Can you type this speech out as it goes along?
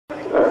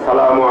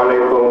السلام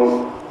عليكم.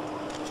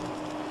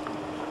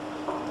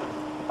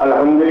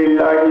 الحمد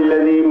لله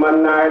الذي من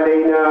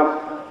علينا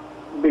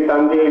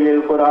بتنزيل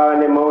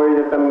القرآن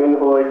موعظة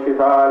منه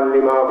وشفاء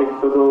لما في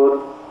الصدور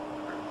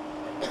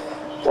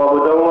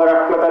وهدى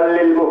ورحمة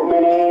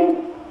للمؤمنين،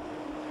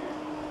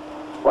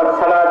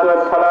 والصلاة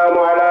والسلام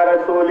على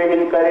رسوله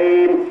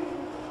الكريم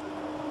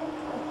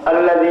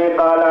الذي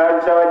قال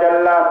عز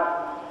وجل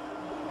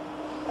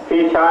في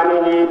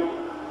شأنه: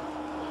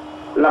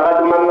 لقد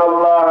من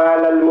الله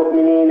على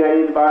المؤمنين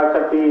إذ بعث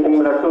فيهم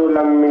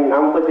رسولا من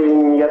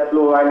أنفسهم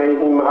يتلو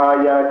عليهم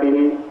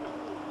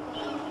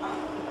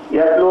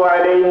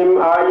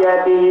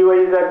آياته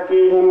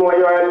ويزكيهم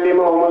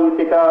ويعلمهم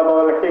الكتاب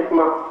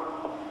والحكمة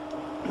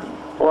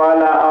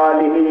وعلى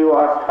آله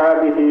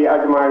وأصحابه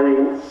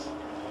أجمعين.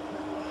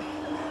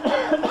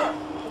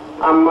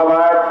 أما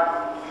بعد،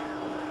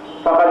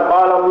 فقد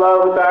قال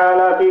الله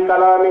تعالى في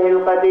كلامه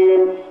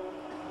القديم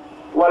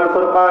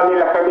والفرقان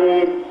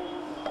الحميد: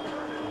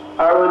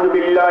 أعوذ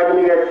بالله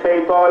من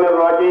الشيطان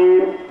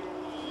الرجيم،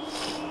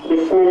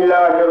 بسم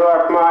الله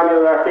الرحمن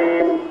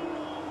الرحيم،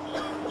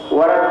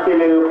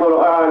 ورتل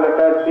القرآن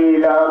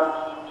ترتيلا،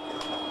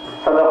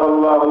 صدق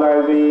الله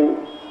العظيم.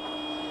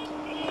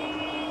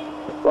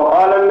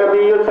 وقال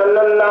النبي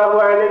صلى الله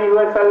عليه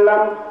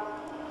وسلم: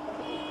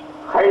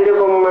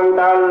 خيركم من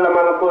تعلم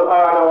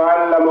القرآن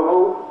وعلمه.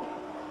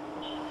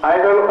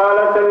 أيضا قال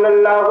صلى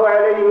الله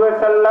عليه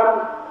وسلم: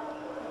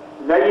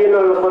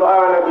 زينوا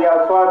القرآن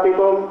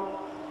بأصواتكم،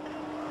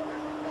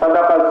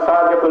 صدق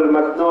الصادق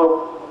المصدوق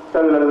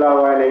صلى الله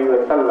عليه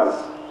وسلم.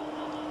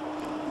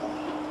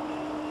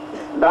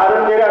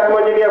 দারুল মিরাত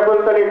মজিদিয়া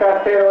ফুলতলি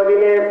ট্রাস্টের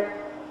অধীনে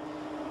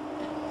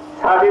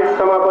ছাব্বিশ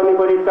সমাপনী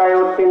পরীক্ষায়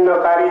উত্তীর্ণ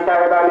কারি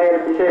সাহেবানের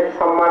বিশেষ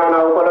সম্মাননা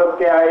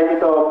উপলক্ষে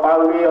আয়োজিত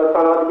পাউরি ও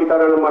সনদ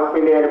বিতরণ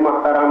মাহফিলের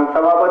মুহতারাম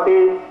সভাপতি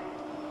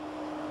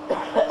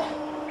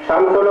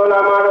শামসুল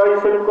উলামা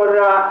রইসুল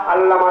কুররা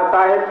আল্লামা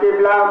সাহেব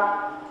কিবলা,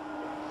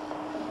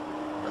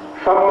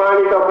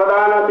 সম্মানিত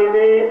প্রধান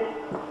অতিথি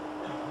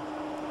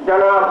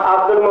জনাব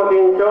আব্দুল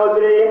মতিন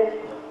চৌধুরী,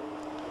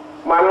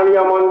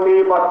 মাননীয় মন্ত্রী,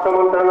 বস্ত্র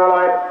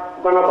মন্ত্রণালয়,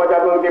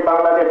 গণপ্রজাতন্ত্রী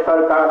বাংলাদেশ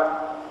সরকার,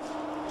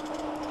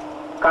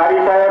 কারি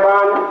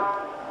সাহেবান,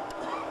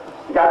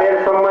 যাদের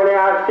সম্মানে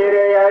আজকের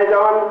এই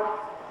আয়োজন,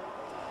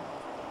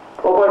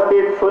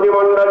 উপস্থিত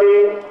সুধীমণ্ডলী,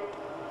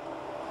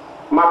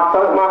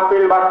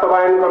 মাহফিল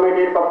বাস্তবায়ন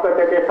কমিটির পক্ষ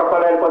থেকে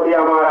সকলের প্রতি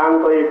আমার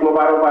আন্তরিক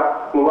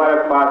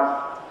মুবারকবাদ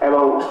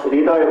এবং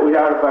হৃদয়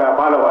উজাড় করা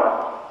ভালোবাসা।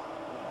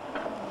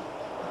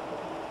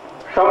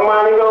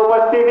 সম্মানিত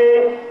উপস্থিতি,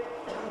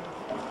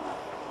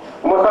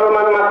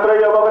 মুসলমান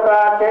মাত্রই অবগত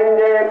আছেন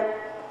যে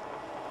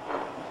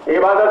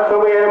ইবাদত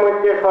সমূহের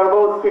মধ্যে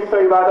সর্বোৎকৃষ্ট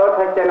ইবাদত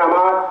হচ্ছে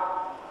নামাজ,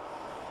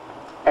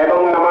 এবং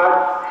নামাজ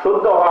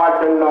শুদ্ধ হওয়ার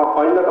জন্য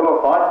অন্যতম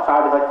পথ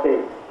কাজ হচ্ছে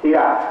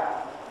সিরাত।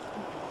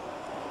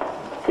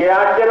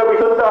 সিরাত যেন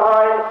বিশুদ্ধ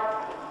হয়,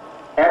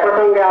 এ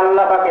প্রসঙ্গে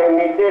আল্লাহ পাকের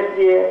নির্দেশ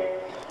দিয়ে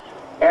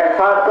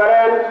ইরশাদ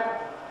করেন: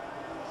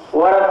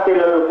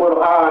 ওয়ারাতিলুল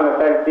কুরআন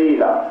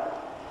তারতিলা।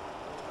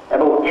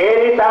 এবং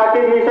এরই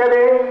তাকিদ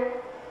হিসেবে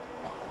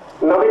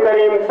নবী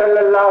করিম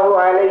সাল্লাল্লাহু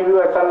আলাইহি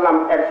ওয়াসাল্লাম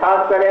ইরশাদ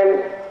করেন: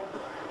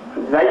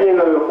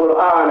 যায়িনুল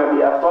কুরআন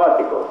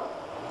বিআসওয়াতিকুম।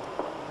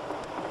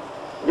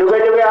 যুগে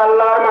যুগে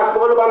আল্লাহর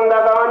মাকবুল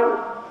বান্দাগণ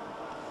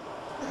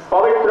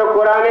পবিত্র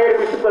কোরআনের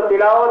বিশুদ্ধ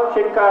তিলাওয়াত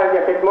শিক্ষার যে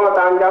খিদমত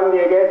আঞ্জাম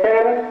দিয়ে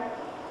গেছেন,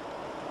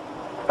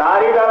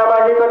 তারই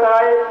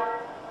ধারাবাহিকতায়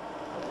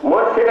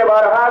মসজিদে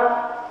বরহাত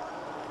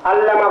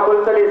আল্লামা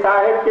ফুলতলি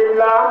সাহেব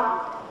কিবলা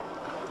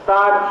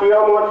তার স্বীয়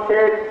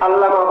মসজিদ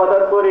আল্লামা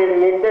বদরপুরীর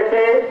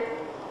নির্দেশে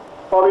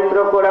পবিত্র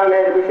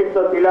কোরআনের বিশুদ্ধ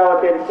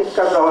তিলাওয়াতের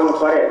শিক্ষা গ্রহণ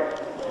করে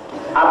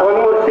আপন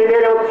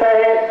মসজিদের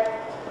উৎসাহে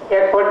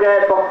এক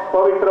পর্যায়ে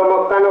পবিত্র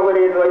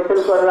মক্কানগরীর রইসুল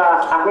কুররা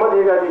আহমদ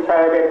হিজাজি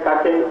সাহেবের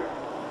কাছে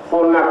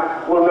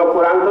পূর্ণ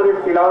কোরআন শরীফ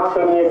তিলাওয়াত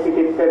শুনিয়ে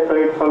কৃতিত্বের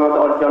সহিত সনদ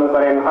অর্জন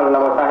করেন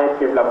আল্লামা সাহেব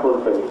কিবলা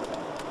ফুলতলি।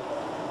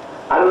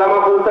 আল্লামা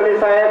ফুলতলি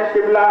সাহেব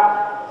কিবলা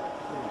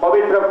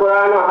পবিত্র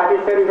কোরআন ও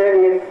হাদিস শরীফের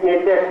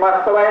নির্দেশ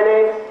বাস্তবায়নে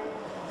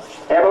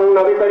এবং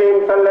নবী করিম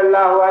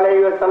সাল্লাল্লাহু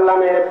আলাইহি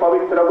ওয়াসাল্লামের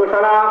পবিত্র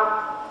ঘোষণা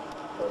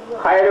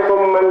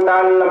খায়রুকুম মান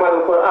তাআল্লামাল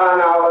কুরআন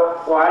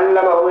ওয়া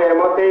আল্লামাহু এর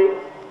মতে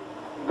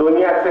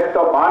দুনিয়ার শ্রেষ্ঠ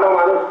ভালো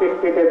মানুষ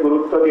সৃষ্টিতে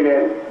গুরুত্ব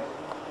দিলেন।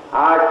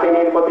 আজ তিনি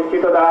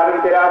প্রতিষ্ঠিত দারুল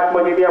মিরাত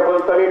মজিদিয়া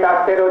ফুলতলি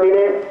ট্রাস্টের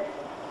অধীনে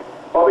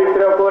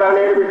পবিত্র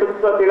কোরআনের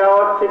বিশুদ্ধ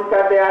তিলাওয়াত শিক্ষা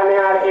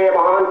নেয়ার এই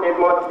মহান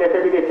খিদমত দেশে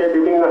বিদেশে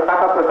বিভিন্ন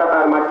শাখা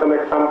প্রশাখার মাধ্যমে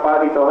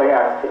সম্পাদিত হয়ে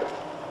আসছে।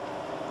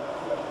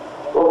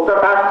 উক্ত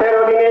ট্রাস্টের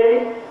অধীনেই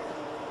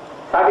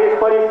সাদিস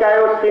পরীক্ষায়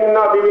উত্তীর্ণ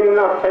বিভিন্ন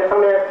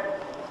সেশনে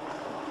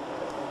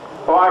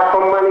হওয়া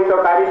সম্মানিত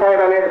কারি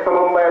সাহেবানের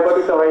সমন্বয়ে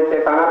গঠিত হয়েছে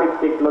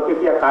থানাভিত্তিক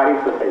লতিফিয়া কারি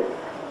সোসাইটি।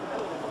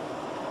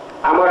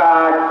 আমরা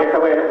আজ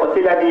এসবের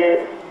ওসিলা দিয়ে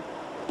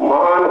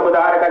মহান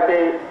খুদার কাছে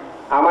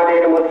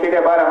আমাদের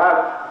মসজিদে বরহাত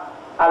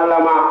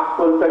আল্লামা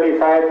ফুলতলি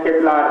সাহেব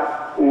কিবলার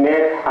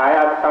নেক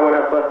হায়াত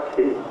কামনা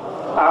করছি।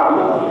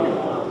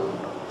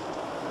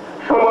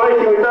 সময়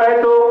সীমিত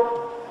হেতু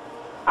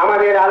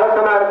আমাদের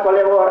আলোচনার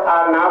কলেবর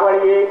আর না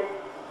বাড়িয়ে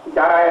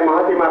যারা এই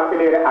মহতি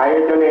মাহফিলের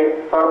আয়োজনে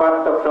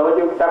সর্বাত্মক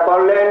সহযোগিতা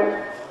করলেন,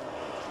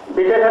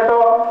 বিশেষত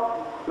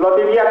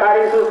লতিবিয়া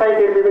কারি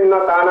সোসাইটির বিভিন্ন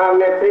থানার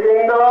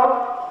নেতৃবৃন্দ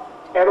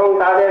এবং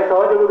তাদের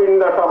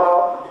সহযোগীবৃন্দ সহ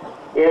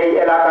এই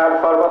এলাকার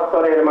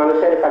সর্বস্তরের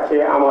মানুষের কাছে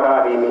আমরা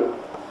ঋণী।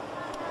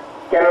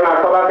 কেননা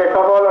সবাকে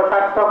সফল ও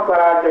সার্থক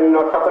করার জন্য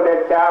সকলের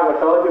ত্যাগ ও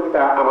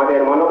সহযোগিতা আমাদের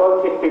মনোবল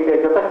সৃষ্টিতে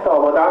যথেষ্ট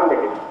অবদান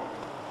রেখেছে।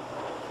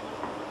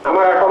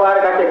 আমরা সবার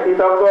কাছে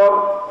কৃতজ্ঞ।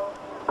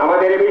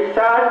 আমাদের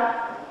বিশ্বাস,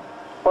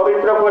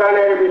 পবিত্র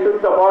কোরআনের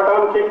বিশুদ্ধ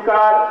পঠন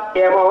শিক্ষার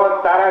এ মহৎ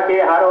তারাকে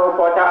আরো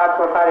প্রচার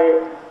প্রসারে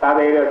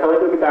তাদের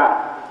সহযোগিতা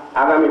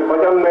আগামী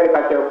প্রজন্মের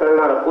কাছে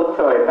প্রেরণার উৎস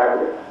হয়ে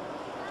থাকবে।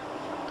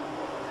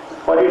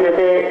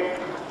 পরিশেষে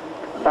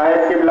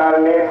সাহেব কিবলার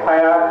নেক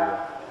হায়াত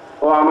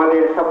ও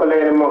আমাদের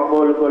সকলের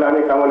মকবুল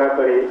গোলামি কামনা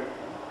করে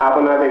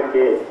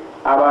আপনাদেরকে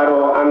আবারও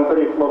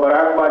আন্তরিক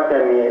মোবারকবাদ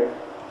জানিয়ে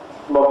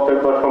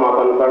বক্তব্য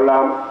সমাপন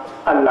করলাম।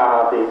 আল্লাহ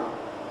হাফিজ।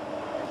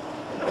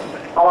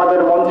 আমাদের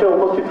মঞ্চে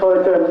উপস্থিত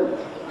হয়েছেন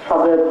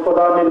সাবেক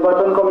প্রধান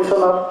নির্বাচন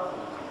কমিশনার,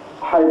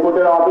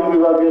 হাইকোর্টের আপিল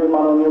বিভাগের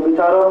মাননীয়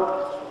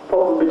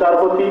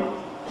বিচারপতি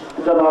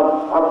জনাব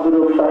আব্দুর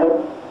রউফ সাহেব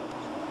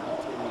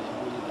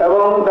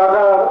এবং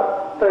ঢাকা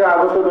থেকে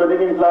আগত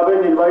দৈনিক ক্লাবের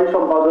নির্বাহী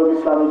সম্পাদক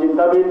ইসলামী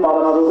চিন্তাবিদ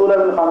মাওলানা রুহুল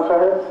আমিন খান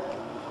সাহেব,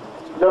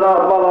 জনাব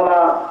মাওলানা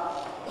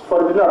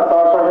ফরদিন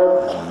আক্তার সাহেব,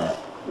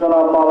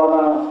 জনাব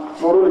মাওলানা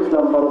নুরুল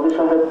ইসলাম ভারতী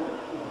সাহেব,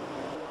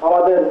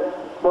 আমাদের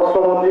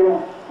বস্ত্রমন্ত্রী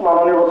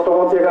মাননীয়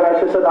বস্ত্রমন্ত্রী এখানে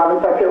এসেছেন। আমি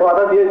তাকে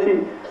ওয়াদা দিয়েছি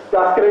যে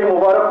আজকের এই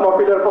মোবারক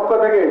মাহফিলের পক্ষ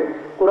থেকে,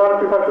 কোরআন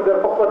পিপাসুদের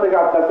পক্ষ থেকে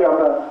আপনাকে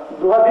আমরা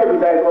দোয়া দিয়ে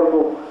বিদায় করব।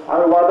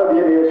 আমি ওয়াদা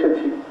দিয়ে নিয়ে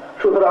এসেছি।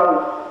 সুতরাং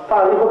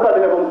তার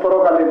ইহকালীন এবং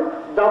পরকালীন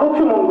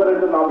যাবতীয় মঙ্গলের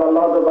জন্য আমরা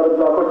আল্লাহ দরবারে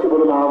দোয়া করছি,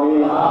 বলুন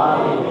আমিন।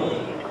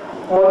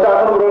 মঞ্চে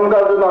আসন গ্রহণ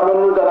করার জন্য আমি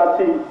অনুরোধ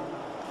জানাচ্ছি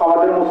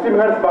আমাদের মুসলিম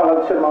হেডস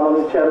বাংলাদেশের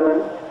মাননীয় চেয়ারম্যান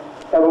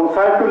এবং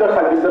সাইফুল্লাহ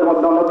সাকিবদের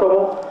মধ্যে অন্যতম,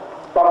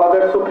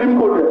 বাংলাদেশ সুপ্রিম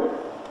কোর্টের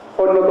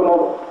অন্যতম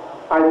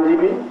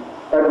আইনজীবী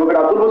অ্যাডভোকেট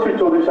আব্দুল বসির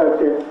চৌধুরী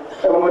সাহেবকে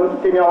এবং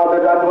তিনি আমাদের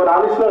রাজভবন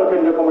আল ইসলাম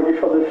কেন্দ্রীয় কমিটির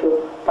সদস্য,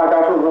 তাকে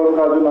আসন গ্রহণ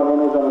করার জন্য আমি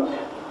অনুরোধ জানাচ্ছি।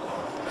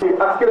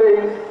 আজকের এই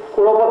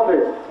কুড়পত্রে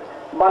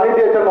বাণী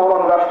দিয়েছেন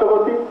মহামান্য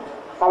রাষ্ট্রপতি,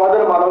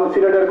 আমাদের মাননীয়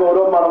সিলেটের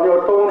গৌরব মাননীয়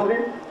অর্থমন্ত্রী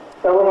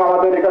এবং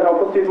আমাদের এখানে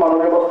উপস্থিত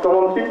মাননীয়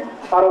বস্ত্রমন্ত্রী,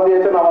 আরো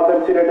দিয়েছেন আমাদের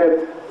সিলেটের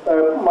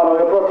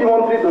মাননীয়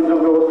প্রতিমন্ত্রী দুর্যোগ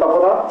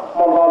ব্যবস্থাপনা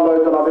মহামান্য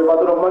জনাব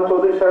ইবাদুর রহমান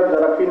চৌধুরী সাহেব।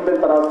 যারা কিনবেন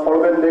তারা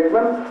পড়বেন,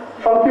 দেখবেন।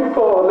 সংক্ষিপ্ত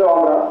হলেও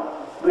আমরা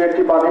দু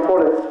একটি বাণী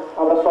পড়ে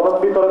আমরা সনদ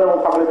বিতরণ এবং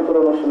পাগড়ি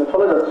বিতরণ অনুষ্ঠানে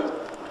চলে যাচ্ছি।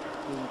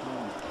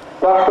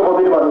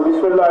 রাষ্ট্রপতির বাণী।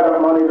 বিসমিল্লাহির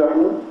রহমানির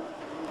রহিম।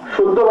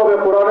 শুদ্ধভাবে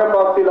কোরআনে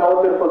পাক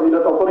তিলাওয়াতের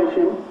ফজিলত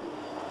অপরিসীম।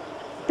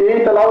 এই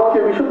তেলাওয়াতকে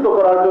বিশুদ্ধ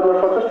করার জন্য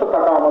সচেষ্ট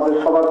থাকা আমাদের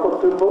সবার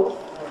কর্তব্য।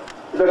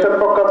 দেশের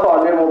প্রখ্যাত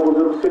আলেম ও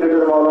বুজুর্গ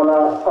সিলেটের মাওলানা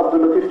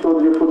আব্দুল লতিফ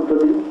চৌধুরী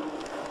ফুলতলি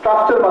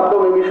ট্রাস্টের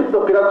মাধ্যমে বিশুদ্ধ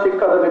কিরাত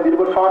শিক্ষাদানে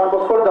দীর্ঘ 60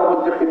 বছর যাবৎ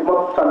যে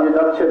খিদমত চালিয়ে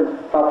যাচ্ছেন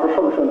তা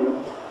প্রশংসনীয়।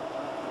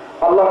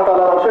 আল্লাহ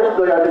তাআলার অশেষ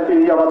দয়া যে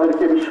তিনি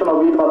আমাদেরকে বিশ্ব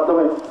নবীর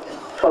মাধ্যমে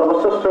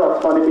সর্বশ্রেষ্ঠ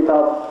আসমানী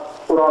কিতাব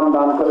কোরআন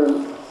দান করেন।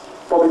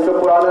 পবিত্র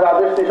কোরআনের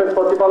আদেশ নিষেধ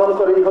প্রতিপালন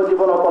করে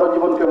ইহজীবন ও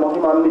পরজীবনকে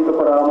মহিমান্বিত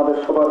করা আমাদের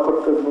সবার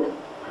কর্তব্য।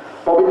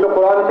 পবিত্র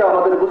কোরআনকে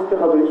আমাদের বুঝতে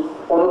হবে,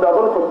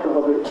 অনুধাবন করতে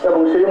হবে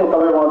এবং সেই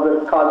মোতাবেক আমাদের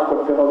কাজ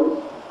করতে হবে।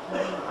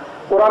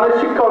 কোরআনের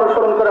শিক্ষা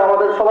অনুসরণ করে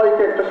আমাদের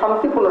সবাইকে একটা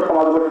শান্তিপূর্ণ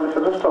সমাজ গঠনে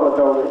সচেষ্ট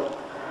হতে হবে।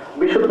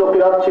 বিশুদ্ধ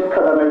কিরাত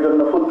শিক্ষাদানের জন্য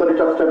ফুলতলি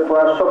ট্রাস্টের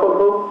প্রয়াস সফল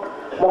হোক।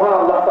 মহান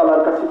আল্লাহ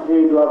তাআলার কাছে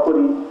এই দোয়া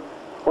করি।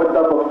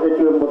 অধ্যাপক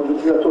এটিএম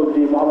বদরুদ্দোজা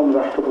চৌধুরী, মহামান্য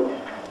রাষ্ট্রপতি।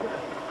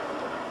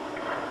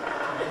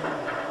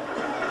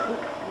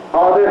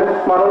 আমাদের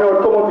মাননীয়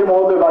অর্থমন্ত্রী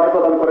মহোদয় বাণী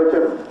প্রদান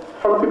করেছেন।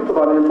 সংক্ষিপ্ত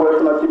বাণী পড়ে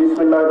শোনাচ্ছি।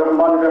 বিসমিল্লাহির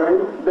রহমানির রহিম।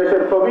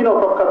 দেশের প্রবীণ ও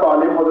প্রখ্যাত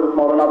আলিম হযরত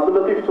মাওলানা আব্দুল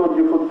লতিফ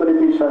চৌধুরী ফুলতলি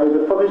পীর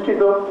সাহেবের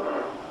প্রতিষ্ঠিত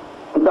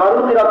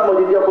দারুল কিরাত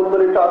মজিদিয়া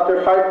ফুলতলি ট্রাস্টের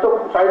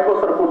 60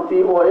 বছর পূর্তি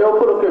ও এ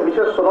উপলক্ষে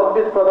বিশেষ সনদ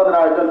প্রদানের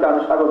আয়োজনকে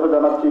আমি স্বাগত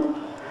জানাচ্ছি।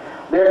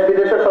 দেশ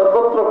বিদেশে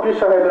সর্বত্র পীর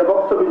সাহেবের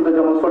বক্তবৃন্দ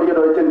যেমন ছড়িয়ে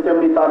রয়েছেন,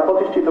 তেমনি তার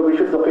প্রতিষ্ঠিত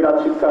বিশুদ্ধ কিরাত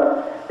শিক্ষার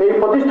এই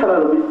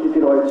প্রতিষ্ঠানের বিস্তৃতি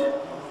রয়েছে।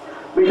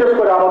 বিশেষ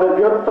করে আমাদের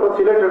বৃহত্তর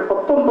সিলেটের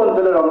প্রত্যন্ত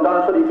অঞ্চলের রমজান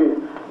শরীফে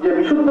যে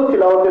বিশুদ্ধ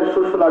তিলাওয়াতের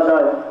সুর শোনা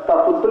যায় তা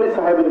ফুলতলি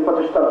সাহেবের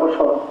প্রচেষ্টার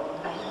ফসল।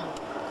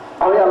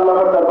 আমি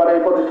আল্লাহর দরবারে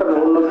এই প্রতিষ্ঠানের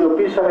উন্নতি ও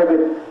পীর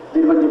সাহেবের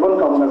দীর্ঘ জীবন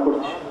কামনা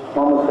করছি।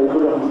 মোহাম্মদ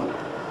সাইফুর রহমান।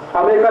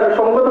 আমি এখানে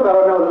সঙ্গত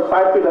কারণে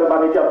সাইফুলের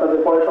বাণীটি আপনাদের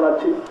পড়ে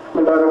শোনাচ্ছি।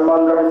 বিসমিল্লাহির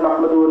রহমানির রহিম।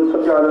 নাহমাদুহু ওয়া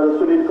নুসাল্লি আলা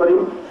রাসূলিল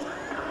কারীম।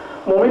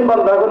 মুমিন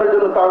বান্দাগণের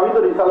জন্য তাওহীদ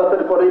ও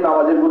রিসালাতের পরেই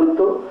নামাজের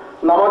গুরুত্ব।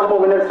 নামাজ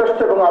মুমিনের শ্রেষ্ঠ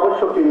এবং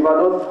আবশ্যক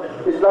ইবাদত।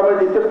 ইসলামের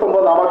দ্বিতীয় স্তম্ভ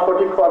নামাজ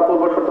সঠিক হওয়ার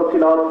পূর্ব শর্ত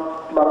তিলাওয়াত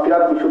বা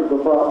কিরাত বিশুদ্ধ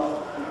হওয়া।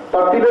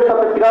 তারতিলের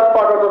সাথে কিরাত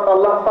পাঠ অর্থাৎ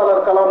আল্লাহ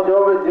তাআলার কালাম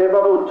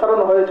যেভাবে উচ্চারণ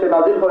হয়েছে,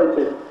 নাজিল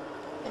হয়েছে,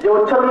 যে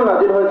উচ্চারণে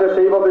নাজিল হয়েছে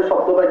সেইভাবে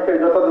শব্দ বাক্যের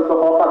যথাযথ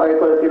হক আদায়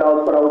করে তিলাওয়াত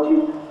করা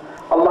উচিত।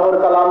 আল্লাহর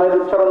কালামের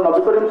উচ্চারণ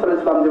নবী করিম সাল্লাল্লাহু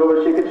আলাইহি ওয়াসাল্লাম যেভাবে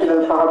শিখেছিলেন,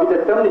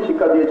 সাহাবীদের তেমনি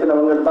শিক্ষা দিয়েছেন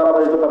এবং এর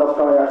ধারাবাহিকতা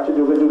রক্ষা হয়ে আসছে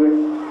যুগে যুগে।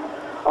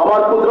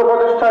 আমার ক্ষুদ্র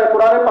প্রচেষ্টায়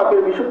কোরআনে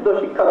পাকের বিশুদ্ধ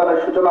শিক্ষাদানের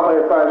সূচনা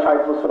হয়ে প্রায় 60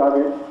 বছর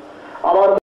আগে। আমার